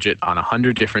set a budget on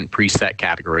 100 different preset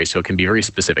categories. So it can be very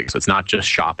specific. So it's not just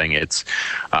shopping, it's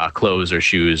clothes or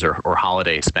shoes or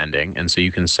holiday spending. And so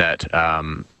you can set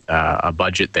a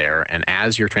budget there, and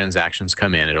as your transactions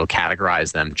come in, it'll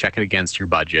categorize them, check it against your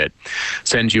budget,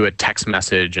 send you a text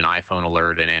message, an iPhone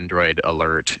alert, an Android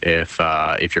alert if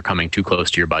you're coming too close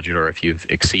to your budget or if you've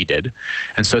exceeded.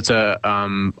 And so it's a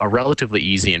relatively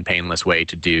easy and painless way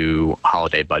to do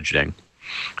holiday budgeting.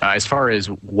 As far as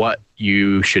what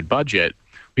you should budget,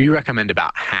 we recommend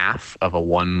about half of a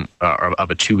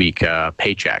 2-week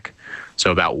paycheck,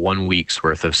 so about 1 week's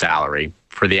worth of salary.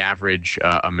 For the average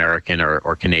American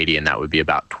or Canadian, that would be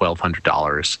about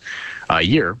 $1,200 a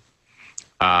year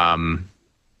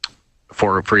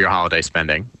for your holiday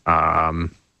spending.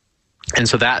 And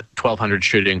so that $1,200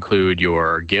 should include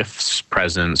your gifts,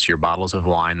 presents, your bottles of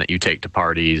wine that you take to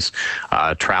parties,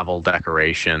 travel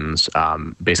decorations,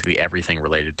 basically everything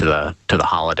related to the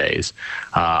holidays.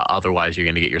 Otherwise, you're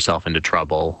going to get yourself into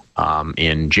trouble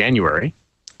in January.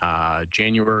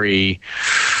 January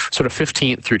sort of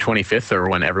 15th through 25th are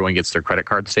when everyone gets their credit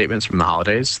card statements from the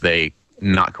holidays. They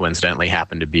not coincidentally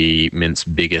happen to be Mint's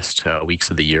biggest weeks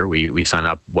of the year. We sign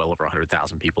up well over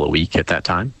 100,000 people a week at that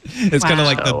time. It's kind of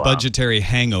like the budgetary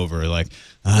hangover. Like,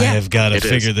 I have got to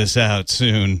figure this out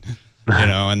soon. You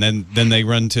know, and then they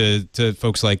run to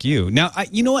folks like you. Now,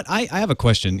 you know what? I have a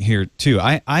question here, too.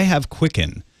 I have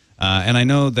Quicken. And I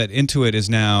know that Intuit is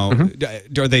now.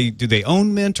 Do they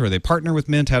own Mint, or they partner with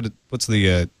Mint? What's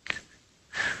the?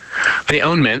 They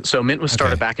own Mint. So Mint was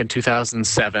started back in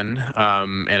 2007,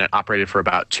 and it operated for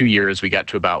about 2 years. We got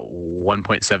to about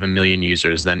 1.7 million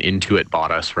users. Then Intuit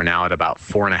bought us. We're now at about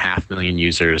 4.5 million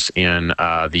users in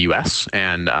the U.S.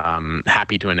 And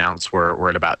happy to announce we're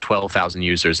at about 12,000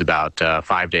 users about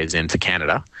 5 days into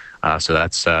Canada. So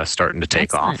that's starting to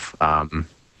take off.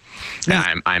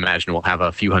 I imagine we'll have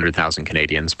a few 100,000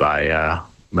 Canadians by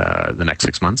the next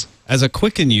 6 months. As a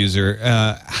Quicken user,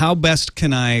 how best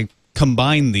can I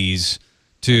combine these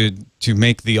to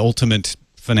make the ultimate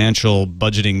financial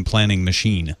budgeting planning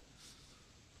machine?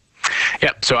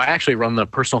 Yep. So I actually run the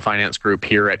personal finance group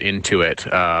here at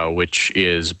Intuit, which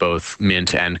is both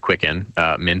Mint and Quicken,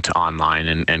 Mint online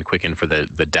and Quicken for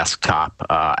the desktop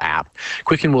app.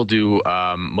 Quicken will do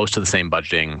most of the same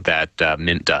budgeting that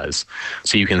Mint does.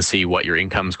 So you can see what your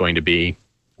income is going to be,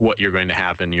 what you're going to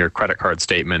have in your credit card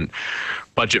statement,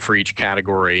 budget for each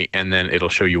category, and then it'll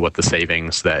show you what the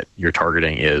savings that you're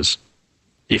targeting is,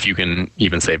 if you can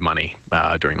even save money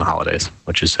during the holidays,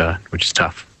 which is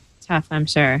tough. Tough, I'm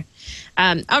sure.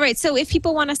 All right, so if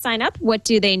people want to sign up, what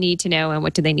do they need to know and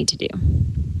what do they need to do?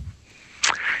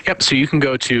 Yep, so you can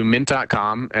go to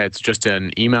mint.com. It's just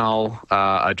an email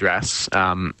address,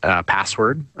 a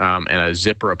password, and a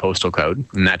zip or a postal code,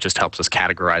 and that just helps us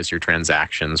categorize your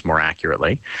transactions more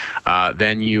accurately.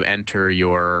 Then you enter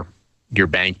your your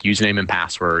bank username and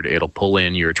password. It'll pull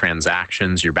in your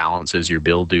transactions, your balances, your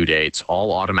bill due dates,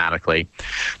 all automatically.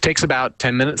 Takes about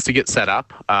 10 minutes to get set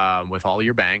up with all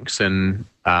your banks and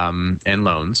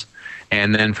loans.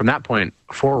 And then from that point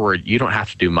forward, you don't have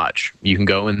to do much. You can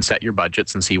go and set your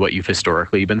budgets and see what you've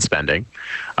historically been spending.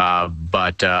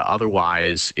 But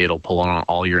otherwise, it'll pull on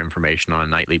all your information on a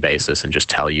nightly basis and just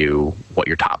tell you what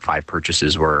your top 5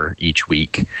 purchases were each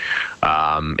week.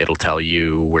 It'll tell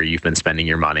you where you've been spending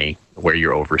your money, where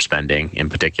you're overspending in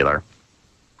particular.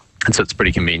 And so it's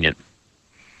pretty convenient.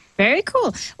 Very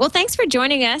cool. Well, thanks for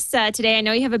joining us today. I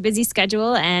know you have a busy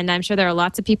schedule, and I'm sure there are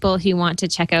lots of people who want to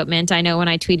check out Mint. I know when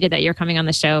I tweeted that you're coming on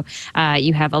the show,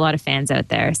 you have a lot of fans out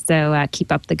there. So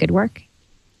keep up the good work.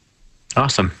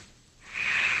 Awesome.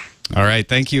 All right.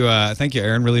 Thank you,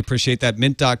 Aaron. Really appreciate that.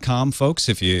 Mint.com, folks,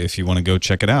 if you want to go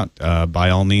check it out,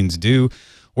 by all means do.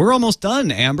 We're almost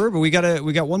done, Amber, but we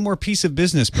got one more piece of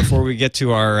business before we get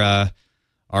to our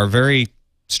very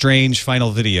strange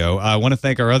final video. I want to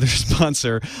thank our other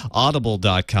sponsor,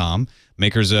 Audible.com,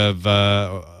 makers of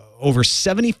over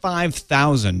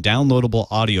 75,000 downloadable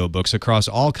audiobooks across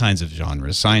all kinds of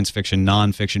genres: science fiction,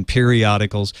 nonfiction,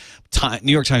 periodicals,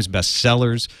 New York Times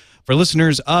bestsellers. For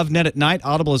listeners of Net at Night,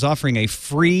 Audible is offering a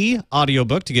free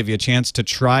audiobook to give you a chance to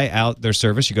try out their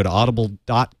service. You go to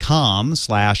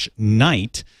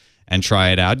audible.com/night and try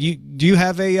it out. Do you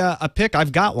have a pick?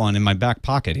 I've got one in my back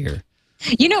pocket here.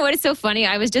 You know what is so funny?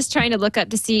 I was just trying to look up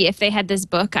to see if they had this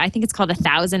book. I think it's called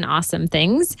 1,000 Awesome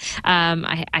Things.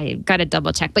 I got to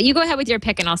double check. But you go ahead with your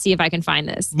pick, and I'll see if I can find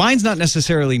this. Mine's not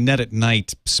necessarily Net at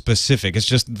Night specific. It's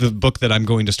just the book that I'm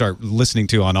going to start listening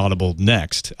to on Audible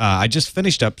next. I just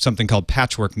finished up something called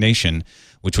Patchwork Nation,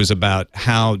 which was about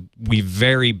how we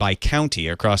vary by county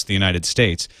across the United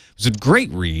States. It was a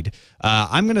great read.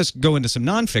 I'm going to go into some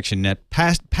nonfiction.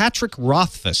 Patrick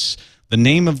Rothfuss, The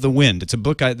Name of the Wind. It's a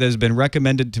book that has been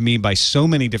recommended to me by so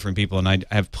many different people, and I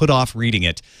have put off reading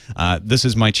it. This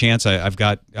is my chance. I've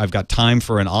got time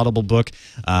for an Audible book.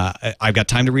 I've got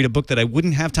time to read a book that I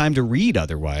wouldn't have time to read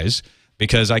otherwise,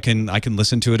 because I can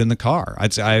listen to it in the car.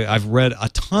 I've read a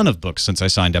ton of books since I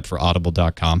signed up for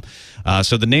Audible.com.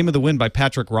 So The Name of the Wind by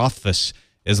Patrick Rothfuss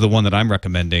is the one that I'm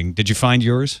recommending. Did you find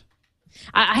yours?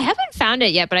 I haven't found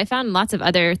it yet, but I found lots of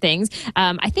other things.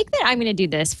 I think that I'm going to do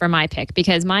this for my pick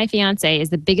because my fiance is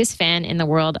the biggest fan in the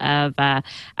world of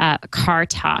Car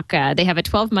Talk. They have a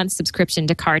 12-month subscription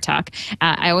to Car Talk.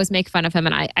 I always make fun of him,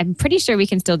 and I'm pretty sure we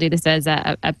can still do this as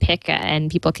a pick, and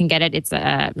people can get it. It's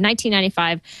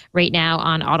 $19.95 right now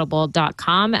on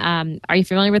Audible.com. Are you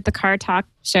familiar with the Car Talk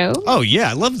show? Oh, yeah.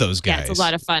 I love those guys. Yeah, it's a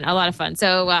lot of fun.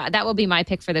 So that will be my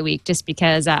pick for the week, just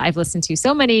because I've listened to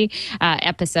so many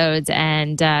episodes,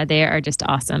 and they are just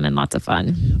awesome and lots of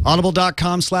fun.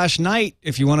 Audible.com/night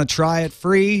if you want to try it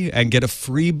free and get a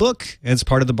free book. It's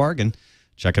part of the bargain.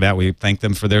 Check it out. We thank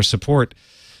them for their support.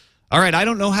 All right. I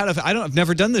don't know how to, I've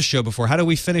never done this show before. How do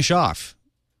we finish off?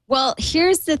 Well,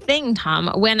 here's the thing,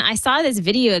 Tom. When I saw this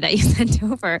video that you sent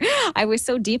over, I was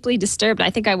so deeply disturbed. I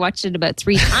think I watched it about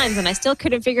 3 times, and I still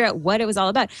couldn't figure out what it was all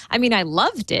about. I mean, I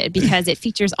loved it because it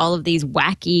features all of these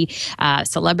wacky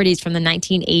celebrities from the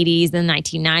 1980s and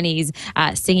 1990s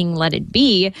singing Let It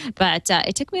Be. But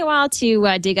it took me a while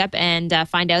to dig up and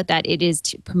find out that it is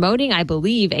promoting, I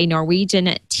believe, a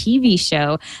Norwegian TV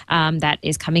show that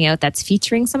is coming out that's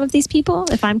featuring some of these people,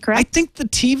 if I'm correct. I think the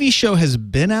TV show has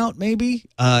been out, maybe.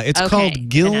 It's called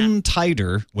Gyllen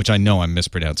Tider, which I know I'm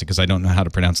mispronouncing because I don't know how to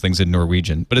pronounce things in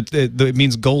Norwegian, but it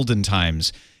means golden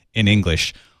times in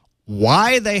English.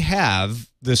 Why they have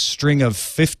this string of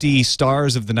 50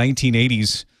 stars of the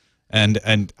 1980s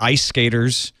and ice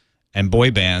skaters and boy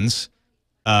bands,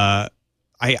 I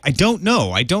don't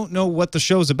know. I don't know what the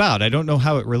show's about. I don't know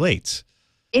how it relates.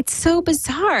 It's so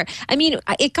bizarre. I mean,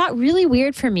 it got really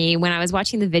weird for me when I was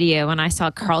watching the video and I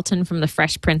saw Carlton from The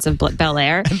Fresh Prince of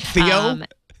Bel-Air. And Theo?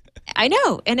 I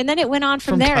know. And then it went on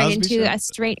from there Cosby into Show? a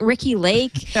straight Ricky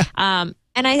Lake. And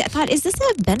I thought, is this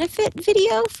a benefit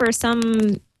video for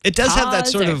some It does have that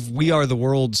cause sort or- of We Are the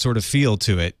World sort of feel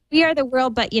to it. We Are the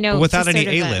World, but, But without just any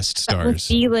sort of A-list but with stars.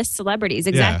 B-list celebrities,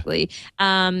 exactly.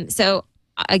 So,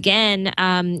 again,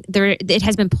 it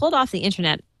has been pulled off the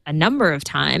internet a number of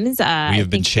times. We have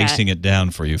been chasing it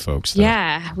down for you folks, though.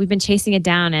 Yeah, we've been chasing it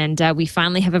down, and we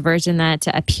finally have a version that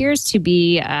appears to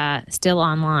be still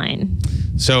online.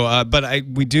 So, but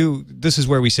we do. This is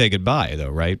where we say goodbye,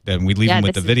 though, right? And we leave them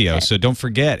with the this is video. it. So don't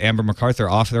forget, Amber MacArthur,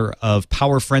 author of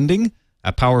Power Friending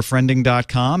at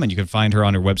powerfriending.com, and you can find her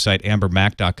on her website,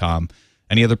 ambermac.com.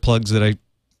 Any other plugs that I'm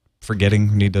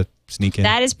forgetting? Need to sneak in?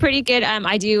 That is pretty good.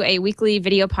 I do a weekly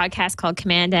video podcast called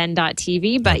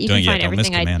CommandN.tv, but you can find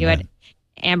everything I do at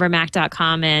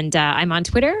ambermac.com, and I'm on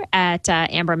Twitter at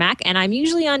ambermac, and I'm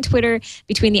usually on Twitter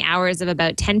between the hours of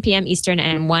about 10 p.m. Eastern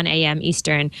and 1 a.m.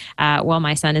 Eastern while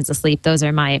my son is asleep. Those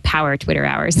are my power Twitter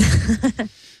hours.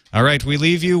 All right, we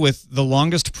leave you with the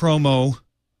longest promo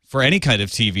for any kind of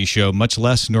TV show, much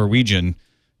less Norwegian,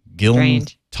 Gilm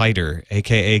Tighter,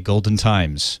 a.k.a. Golden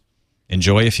Times.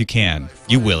 Enjoy if you can.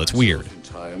 You will. It's weird. In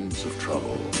times of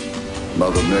trouble,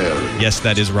 Mother Mary. Yes,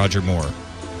 that is Roger Moore.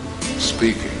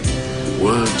 Speaking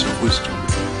words of wisdom.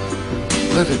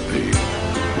 Let it be.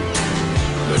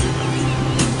 Let it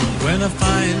be. When I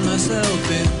find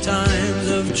myself in times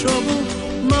of trouble,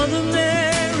 Mother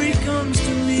Mary